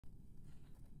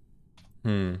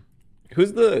Hmm.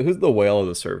 Who's the whale of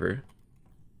the server?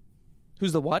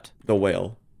 Who's the what? The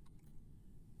whale.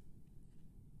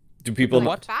 Do The people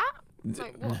what? That?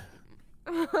 Like,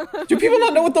 what? do people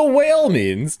not know what the whale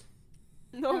means?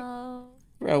 No. No.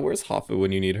 Bro, where's Hafu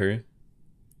when you need her?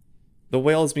 The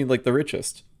whales mean like the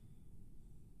richest.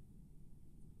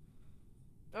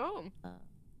 Oh.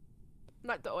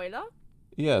 Like the oiler?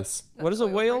 Yes. Like What is the a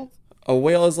oil whale? price? A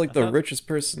whale is like I the thought- richest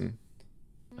person.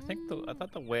 I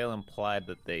thought the whale implied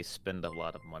that they spend a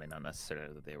lot of money, not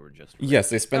necessarily that they were just rich. Yes,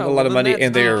 they spend Oh, a lot well, of then money that's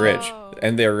and they are different. rich. Oh.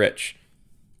 And they're rich.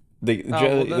 They well,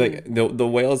 generally, like then- the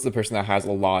whale is the person that has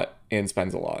a lot and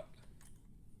spends a lot.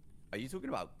 Are you talking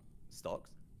about stocks?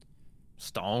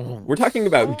 Stone. We're talking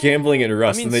about gambling and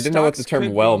rust, mean, and they didn't know what the stocks term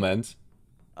could whale be- meant.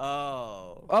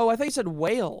 Oh. Oh, I thought you said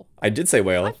whale, I did say I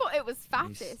whale. thought it was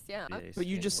fattest, yeah. but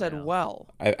you just said well.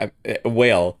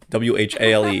 Whale.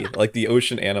 WHALE. Like the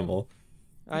ocean animal.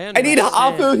 I I need Hafu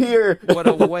understand here! what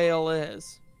a whale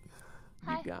is.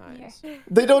 Hi, You guys.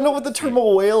 They don't know what the term a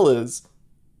whale is.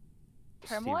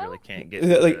 Steve Turmoil? really can't get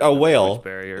Like through a the whale. language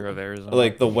barrier of Arizona.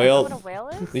 Like the Know whale. what a whale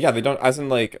is? Yeah, they don't, as in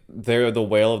like, they're the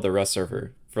whale of the rust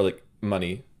server for like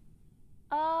money.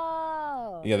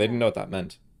 Oh. Yeah, they didn't know what that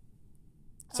meant.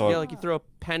 So Yeah, like you throw a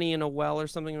penny in a well or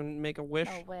something and make a wish.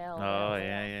 A whale. Oh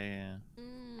yeah, yeah,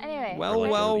 yeah. Anyway. Well, Or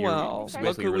like well, you're well. basically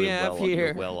Look who we really have well- you're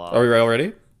here. well off. are we all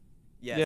ready?